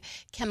a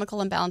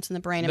chemical imbalance in the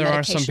brain and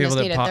medication is needed. There are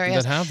some people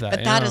that have that.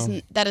 But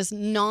that is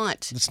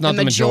not it's not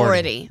the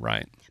majority.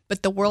 Right.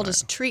 But the world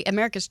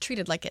America's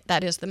treated like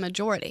that is the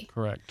majority.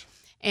 Correct.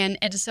 And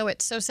so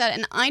it's so sad.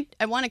 And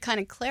I want to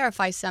kind of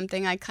clarify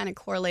something. I kind of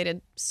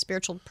correlated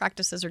spiritual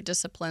practices or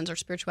disciplines or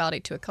spirituality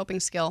to a coping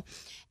skill.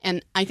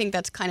 And I think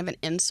that's kind of an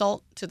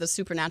insult to the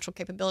supernatural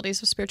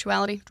capabilities of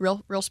spirituality,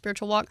 real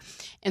spiritual walk.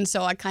 And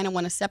so I kind of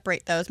want to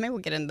separate those. Maybe we'll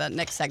get into the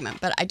next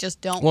segment, but I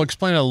just don't. Well,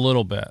 explain a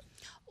little bit.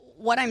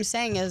 What I'm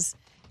saying is,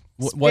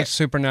 what's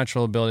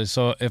supernatural abilities?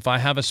 So if I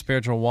have a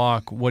spiritual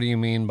walk, what do you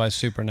mean by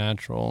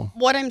supernatural?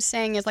 What I'm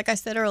saying is, like I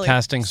said earlier,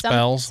 casting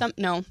spells?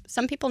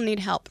 Some people need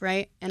help,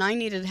 right? And I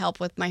needed help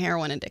with my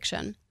heroin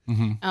addiction.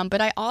 Mm-hmm.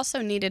 But I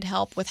also needed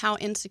help with how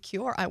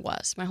insecure I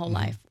was my whole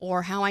life,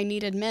 or how I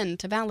needed men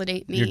to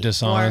validate me. Your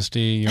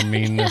dishonesty, your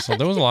meanness.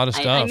 There was a lot of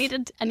stuff.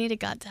 I needed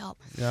God's help.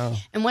 Yeah.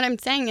 And what I'm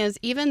saying is,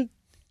 even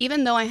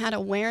though I had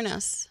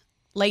awareness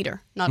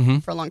later, not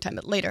for a long time,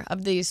 but later,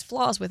 of these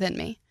flaws within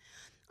me,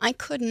 I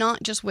could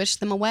not just wish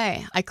them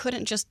away. I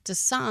couldn't just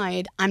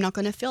decide I'm not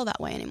going to feel that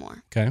way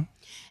anymore. Okay.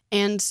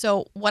 And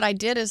so what I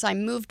did is I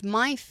moved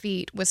my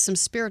feet with some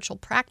spiritual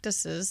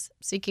practices,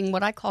 seeking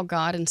what I call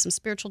God, and some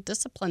spiritual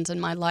disciplines in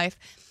my life,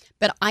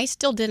 but I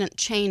still didn't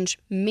change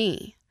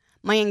me.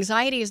 My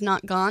anxiety is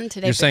not gone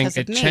today because of me. You're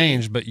saying it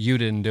changed, but you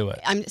didn't do it.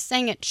 I'm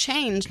saying it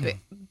changed,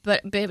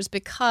 but it was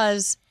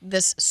because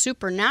this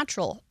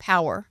supernatural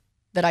power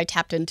that I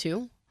tapped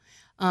into,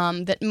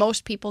 that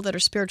most people that are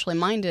spiritually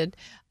minded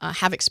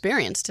have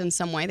experienced in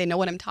some way. They know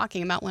what I'm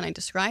talking about when I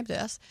describe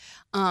this.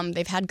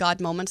 They've had God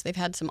moments. They've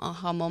had some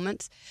aha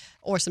moments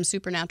or some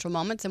supernatural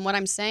moments. And what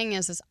I'm saying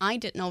is I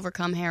didn't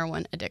overcome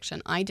heroin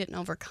addiction. I didn't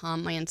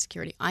overcome my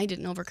insecurity. I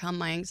didn't overcome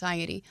my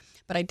anxiety.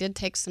 But I did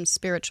take some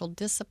spiritual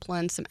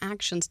discipline, some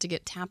actions to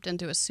get tapped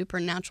into a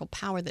supernatural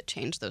power that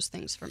changed those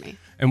things for me.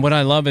 And what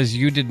I love is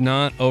you did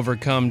not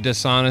overcome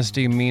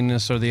dishonesty,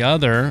 meanness, or the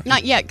other.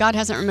 Not yet. God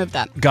hasn't removed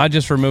that. God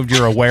just removed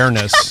your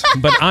awareness.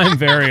 But I'm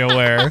very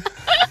aware.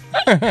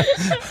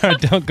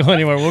 Don't go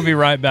anywhere. We'll be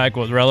right back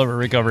with Relevant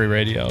Recovery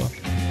Radio.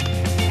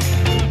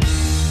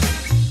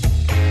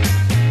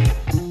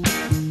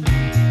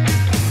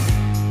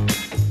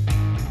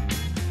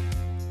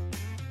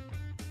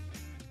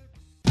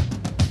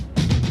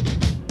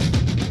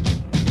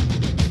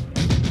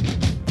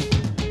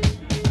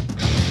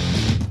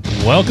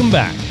 Welcome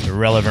back to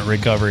Relevant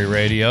Recovery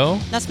Radio.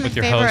 That's my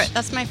favorite.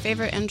 That's my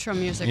favorite intro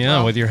music. Yeah,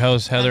 bro. with your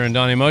hosts Heather and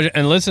Donnie Mosher.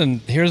 And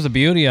listen, here's the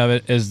beauty of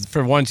it: is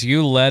for once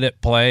you let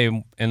it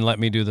play and let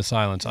me do the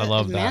silence. I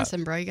love that.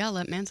 Manson, bro, you gotta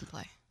let Manson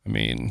play. I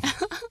mean,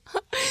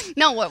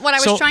 no. What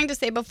I was trying to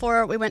say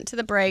before we went to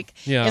the break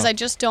is I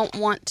just don't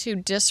want to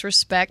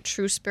disrespect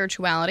true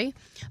spirituality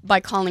by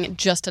calling it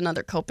just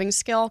another coping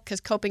skill, because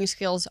coping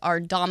skills are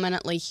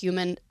dominantly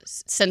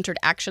human-centered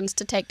actions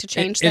to take to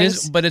change things. It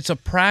is, but it's a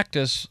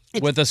practice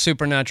with a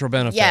supernatural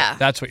benefit. Yeah.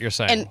 That's what you're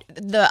saying. And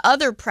the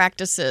other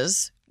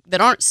practices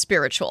that aren't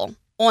spiritual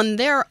on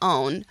their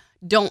own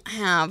don't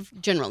have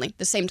generally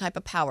the same type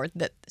of power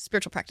that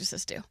spiritual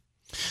practices do.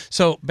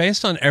 So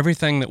based on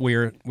everything that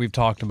we've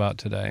talked about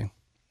today,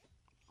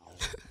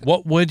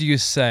 what would you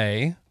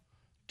say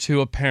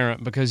to a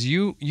parent? Because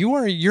you're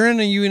in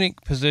a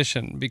unique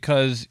position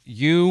because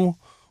you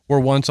were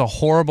once a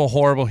horrible,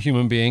 horrible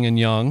human being and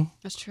young.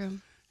 That's true.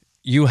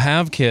 You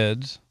have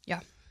kids.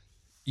 Yeah.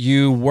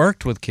 You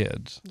worked with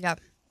kids. Yeah.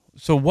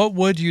 So what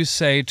would you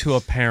say to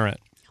a parent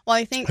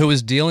who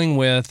is dealing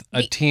with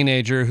a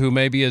teenager who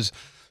maybe is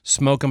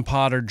smoking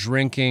pot or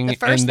drinking,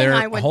 and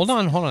they're hold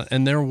on,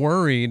 and they're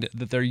worried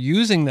that they're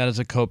using that as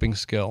a coping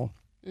skill,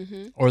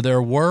 or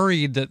they're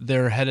worried that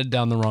they're headed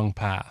down the wrong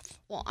path?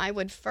 Well, I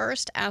would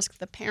first ask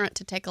the parent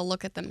to take a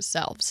look at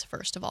themselves,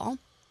 first of all,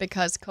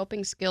 because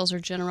coping skills are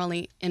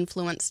generally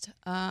influenced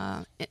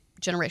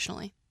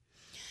generationally.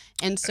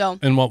 And so...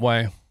 In what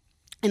way?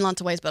 In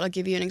lots of ways, but I'll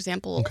give you an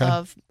example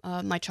of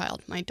my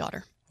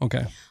daughter.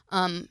 Okay.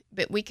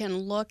 But we can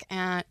look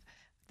at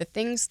the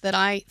things that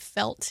I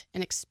felt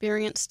and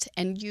experienced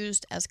and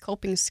used as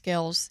coping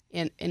skills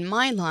in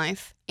my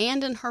life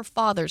and in her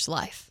father's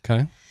life.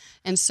 Okay.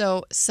 And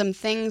so some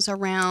things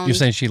around... You're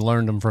saying she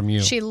learned them from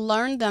you. She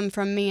learned them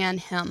from me and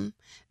him,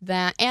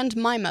 and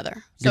my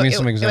mother. Give me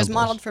some examples. It was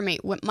modeled for me.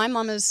 My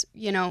mom is,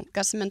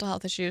 got some mental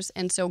health issues,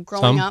 and so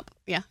growing up...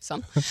 Yeah,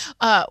 some.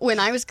 When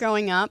I was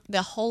growing up,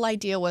 the whole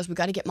idea was we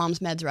got to get mom's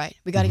meds right.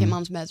 We got to get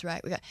mom's meds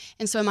right.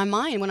 And so in my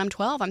mind, when I'm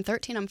 12, I'm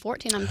 13, I'm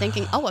 14, I'm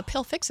thinking, a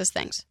pill fixes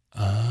things.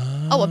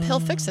 A pill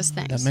fixes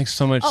things. That makes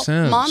so much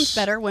sense. Mom's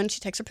better when she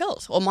takes her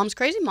pills. Well, mom's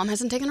crazy. Mom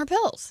hasn't taken her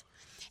pills.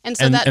 And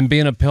so and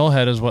being a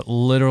pillhead is what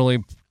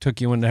literally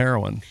took you into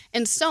heroin.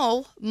 And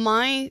so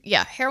my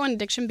heroin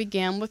addiction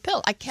began with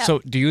pills. So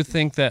do you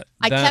think that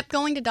I kept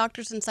going to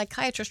doctors and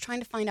psychiatrists trying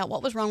to find out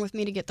what was wrong with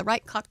me to get the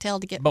right cocktail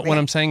to get. But what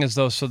I'm saying is,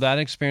 though, so that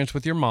experience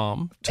with your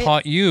mom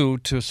taught you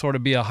to sort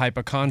of be a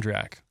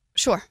hypochondriac.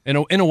 Sure. In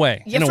a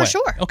way. Yeah, for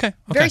sure. Okay.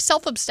 Very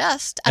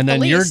self-obsessed at and the then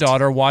least. Your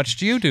daughter watched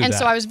you do that. And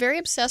so I was very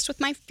obsessed with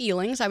my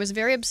feelings. I was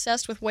very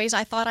obsessed with ways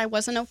I thought I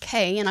wasn't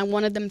okay, and I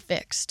wanted them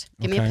fixed.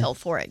 Give me a pill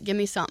for it. Give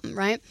me something,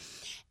 right?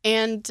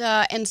 And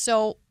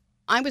so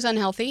I was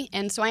unhealthy,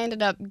 and so I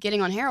ended up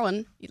getting on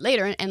heroin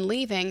later and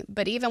leaving.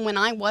 But even when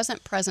I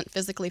wasn't present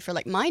physically for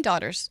like my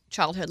daughter's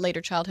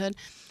later childhood,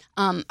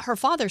 her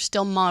father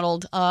still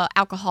modeled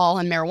alcohol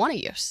and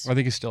marijuana use. I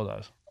think he still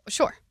does.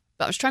 Sure,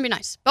 but I was trying to be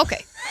nice.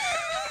 Okay.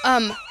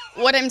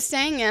 What I'm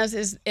saying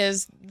is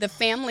the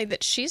family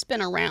that she's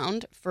been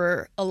around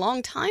for a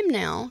long time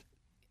now,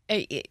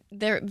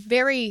 they're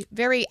very,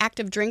 very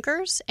active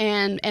drinkers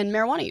and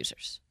marijuana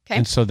users. Okay.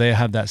 And so they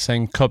have that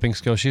same coping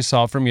skill she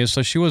saw from you.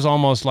 So she was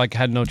almost like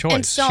had no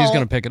choice. So, she's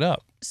going to pick it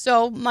up.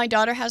 So my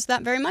daughter has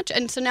that very much.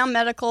 And so now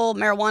medical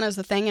marijuana is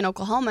the thing in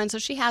Oklahoma. And so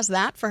she has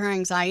that for her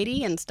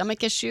anxiety and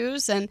stomach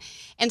issues. And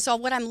so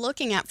what I'm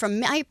looking at from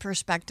my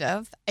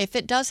perspective, if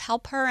it does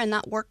help her and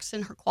that works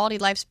and her quality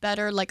of life's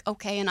better, like,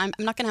 okay, and I'm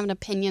not going to have an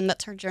opinion.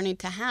 That's her journey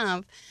to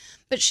have.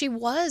 But she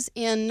was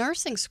in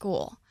nursing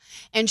school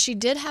and she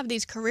did have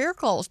these career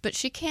goals, but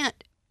she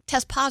can't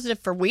test positive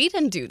for weed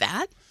and do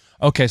that.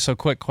 Okay, so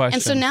quick question.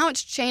 And so now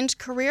it's changed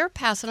career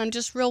paths, and I'm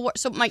just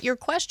your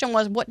question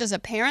was, what does a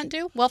parent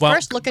do? Well,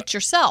 first look at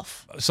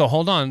yourself. So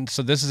hold on.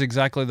 So this is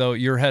exactly, though,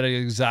 you're headed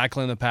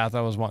exactly in the path I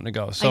was wanting to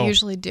go. So I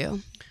usually do.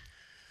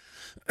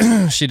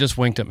 She just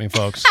winked at me,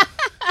 folks.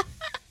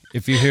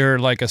 If you hear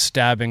like a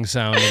stabbing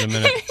sound in a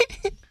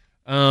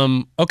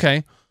minute.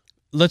 Okay,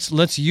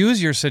 let's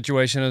use your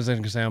situation as an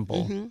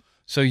example. Mm-hmm.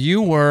 So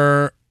you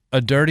were a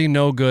dirty,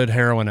 no good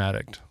heroin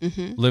addict,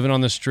 living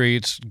on the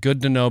streets,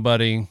 good to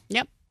nobody.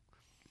 Yep.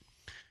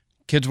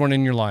 Kids weren't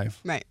in your life.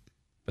 Right.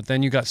 But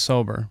then you got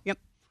sober. Yep.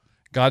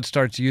 God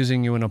starts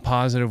using you in a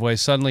positive way.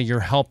 Suddenly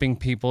you're helping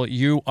people.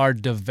 You are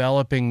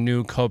developing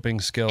new coping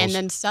skills. And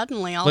then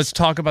suddenly also... Let's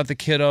talk about the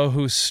kiddo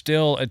who's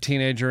still a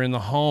teenager in the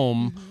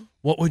home. Mm-hmm.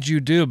 What would you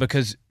do?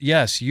 Because,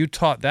 yes, you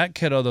taught that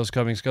kiddo those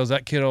coping skills.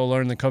 That kiddo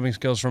learned the coping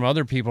skills from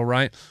other people,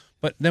 right?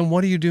 But then what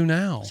do you do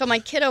now? So my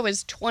kiddo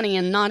is 20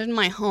 and not in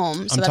my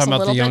home, so that's a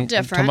little bit different.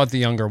 I'm talking about the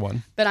younger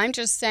one. But I'm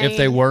just saying... If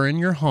they were in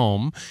your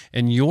home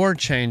and you're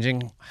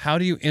changing, how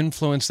do you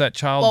influence that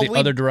child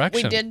other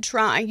direction? We did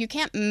try. You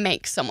can't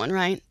make someone,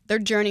 right? Their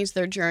journey's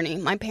their journey.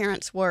 My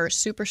parents were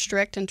super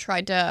strict and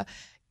tried to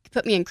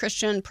put me in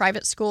Christian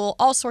private school,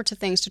 all sorts of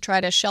things to try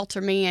to shelter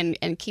me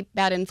and keep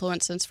bad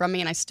influences from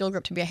me, and I still grew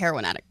up to be a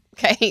heroin addict.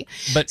 Okay.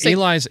 But so,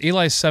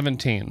 Eli's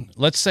 17.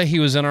 Let's say he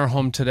was in our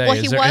home today. Well,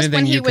 is there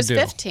anything you could do? When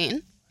he was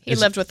 15. He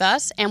lived with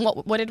us, and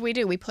what did we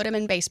do? We put him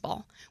in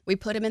baseball. We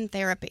put him in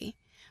therapy.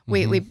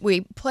 We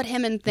put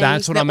him in things.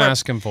 That's what I'm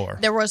asking for.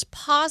 There was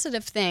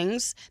positive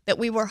things that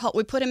we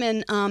put him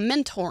in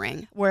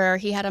mentoring, where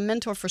he had a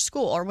mentor for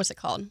school, or what's it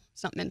called?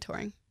 It's not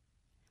mentoring.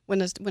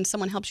 When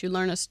someone helps you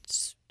learn a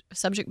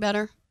subject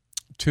better.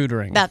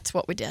 Tutoring. That's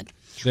what we did.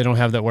 They don't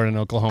have that word in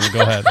Oklahoma.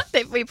 Go ahead.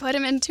 We put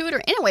him in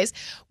tutor. Anyways,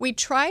 we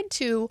tried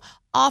to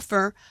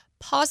offer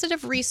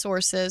positive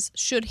resources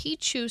should he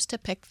choose to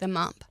pick them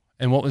up.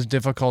 And what was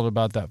difficult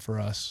about that for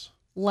us?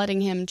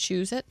 Letting him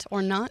choose it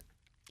or not.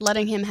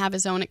 Letting him have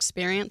his own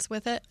experience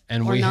with it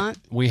or not.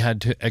 We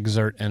had to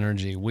exert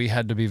energy. We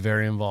had to be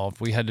very involved.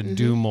 We had to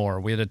do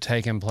more. We had to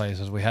take him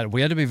places. We had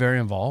to be very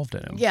involved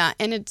in him. Yeah,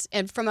 and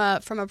from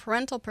a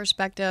parental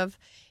perspective,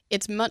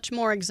 it's much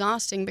more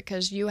exhausting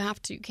because you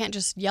can't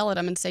just yell at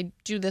them and say,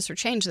 do this or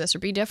change this or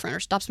be different or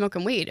stop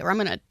smoking weed or I'm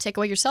going to take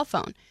away your cell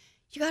phone.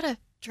 You got to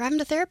drive them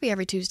to therapy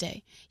every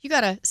Tuesday. You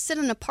got to sit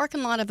in a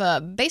parking lot of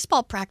a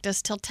baseball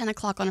practice till 10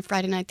 o'clock on a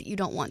Friday night that you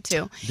don't want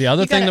to. The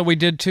other thing that we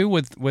did too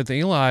with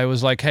Eli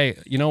was like, hey,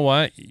 you know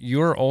what?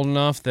 You're old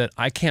enough that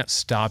I can't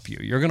stop you.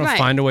 You're going to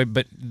find a way,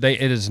 but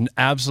it is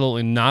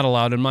absolutely not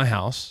allowed in my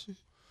house.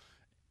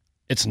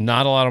 It's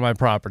not allowed on my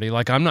property.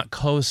 Like, I'm not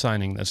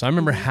co-signing this. I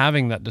remember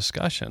having that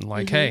discussion.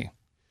 Like, hey.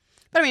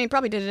 But I mean, you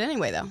probably did it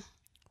anyway, though.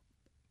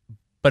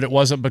 But it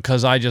wasn't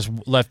because I just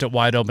left it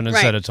wide open and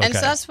said it's okay. And so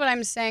that's what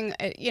I'm saying.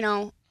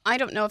 I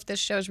don't know if this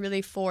show is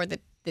really for the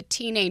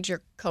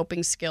teenager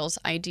coping skills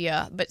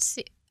idea, but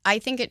I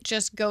think it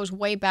just goes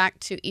way back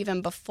to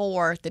even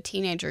before the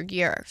teenager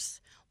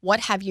years. What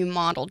have you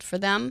modeled for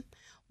them?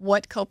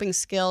 What coping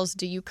skills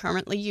do you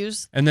currently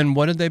use? And then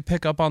what did they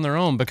pick up on their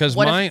own? Because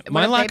my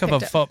lack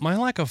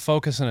of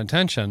focus and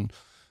attention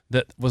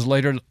that was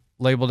later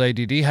labeled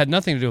ADD had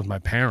nothing to do with my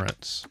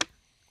parents.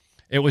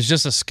 It was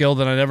just a skill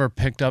that I never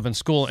picked up in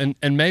school.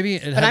 And maybe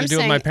it had to do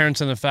with my parents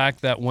and the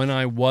fact that when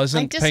I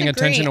wasn't paying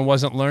attention and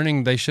wasn't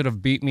learning, they should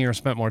have beat me or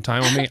spent more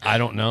time with me. I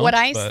don't know. What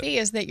I see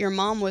is that your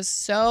mom was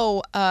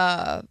so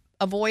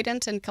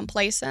avoidant and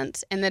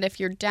complacent, and that if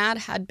your dad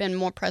had been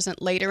more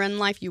present later in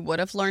life, you would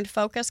have learned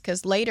focus,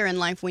 because later in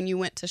life when you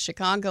went to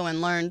Chicago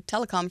and learned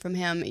telecom from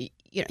him,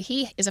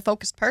 he is a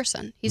focused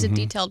person. He's a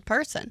detailed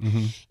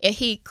person.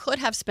 He could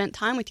have spent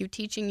time with you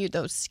teaching you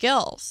those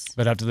skills.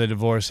 But after the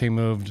divorce, he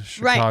moved to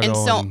Chicago. Right, and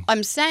so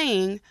I'm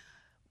saying...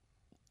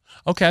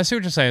 Okay, I see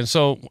what you're saying.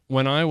 So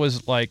when I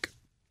was like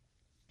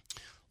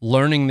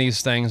learning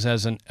these things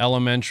as an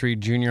elementary,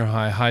 junior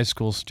high, high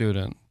school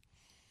student,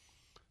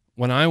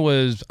 when I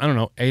was,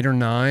 8 or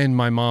 9,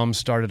 my mom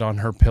started on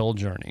her pill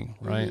journey,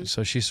 right?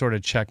 So she sort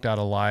of checked out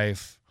of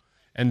life.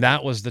 And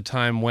that was the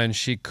time when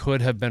she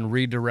could have been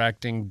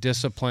redirecting,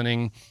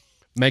 disciplining,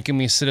 making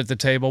me sit at the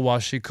table while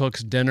she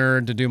cooks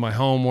dinner to do my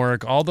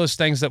homework, all those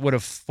things that would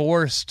have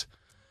forced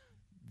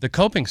the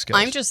coping skills.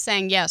 I'm just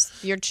saying,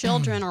 yes, your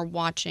children are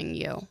watching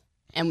you,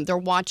 and they're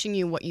watching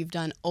you what you've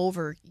done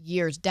over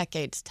years,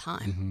 decades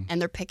time,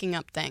 and they're picking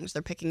up things.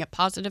 They're picking up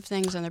positive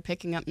things, and they're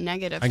picking up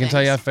negative things. I can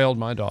tell you I failed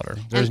my daughter.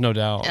 There's no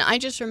doubt. And I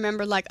just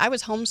remember, I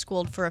was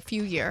homeschooled for a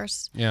few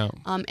years. Yeah.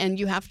 And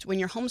you have to, when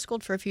you're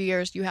homeschooled for a few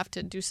years, you have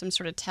to do some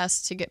sort of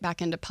test to get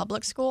back into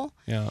public school.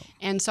 Yeah.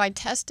 And so I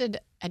did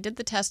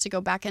the test to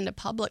go back into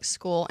public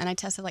school, and I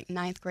tested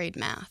 9th grade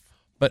math.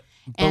 But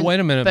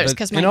wait a minute.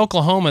 But in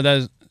Oklahoma, that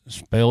is...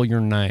 Spell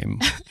your name.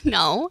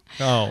 No.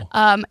 Oh.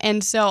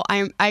 And so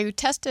I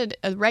tested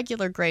a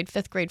regular grade,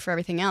 5th grade for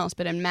everything else,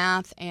 but in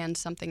math and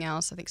something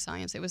else, I think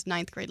science, it was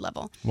 9th grade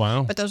level.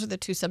 Wow. But those are the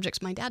 2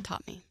 subjects my dad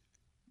taught me.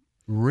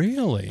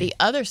 Really? The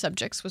other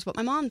subjects was what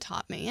my mom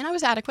taught me, and I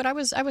was adequate. I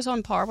was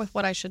on par with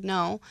what I should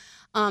know.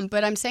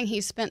 But I'm saying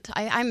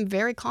I'm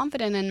very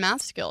confident in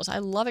math skills. I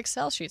love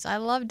Excel sheets. I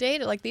love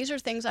data. These are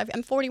things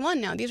I'm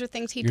 41 now. These are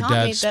things he taught me.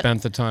 Your dad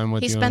spent the time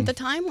with you. He spent the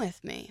time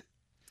with me.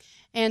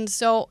 And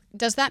so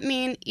does that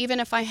mean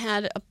even if I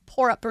had a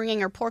poor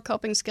upbringing or poor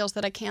coping skills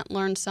that I can't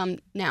learn some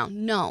now?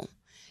 No.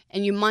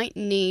 And you might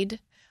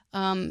need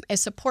a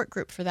support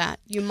group for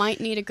that. You might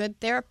need a good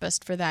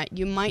therapist for that.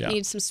 You might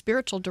need some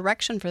spiritual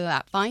direction for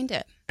that. Find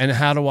it. And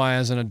how do I,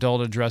 as an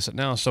adult, address it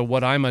now? So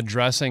what I'm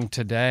addressing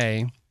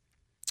today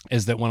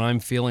is that when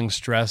I'm feeling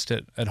stressed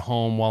at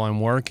home while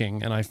I'm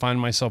working and I find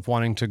myself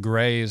wanting to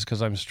graze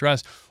because I'm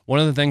stressed, one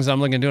of the things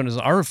I'm looking at doing is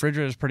our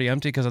refrigerator is pretty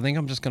empty because I think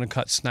I'm just going to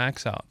cut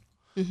snacks out.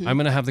 I'm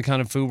going to have the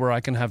kind of food where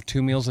I can have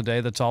 2 meals a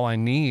day. That's all I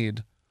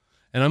need.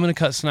 And I'm going to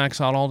cut snacks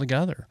out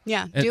altogether.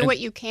 Yeah. Do what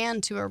you can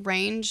to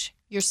arrange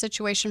your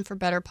situation for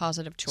better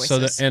positive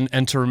choices. So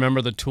and to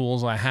remember the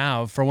tools I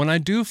have for when I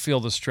do feel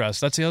the stress.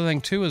 That's the other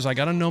thing, too, is I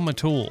got to know my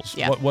tools.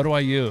 Yeah. What do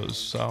I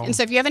use? And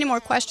so if you have any more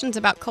questions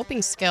about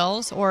coping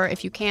skills, or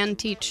if you can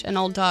teach an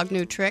old dog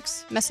new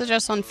tricks, message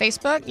us on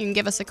Facebook. You can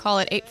give us a call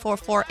at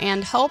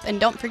 844-AND-HOPE. And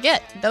don't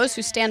forget, those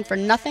who stand for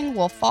nothing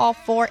will fall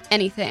for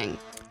anything.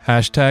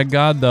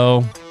 #God,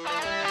 though.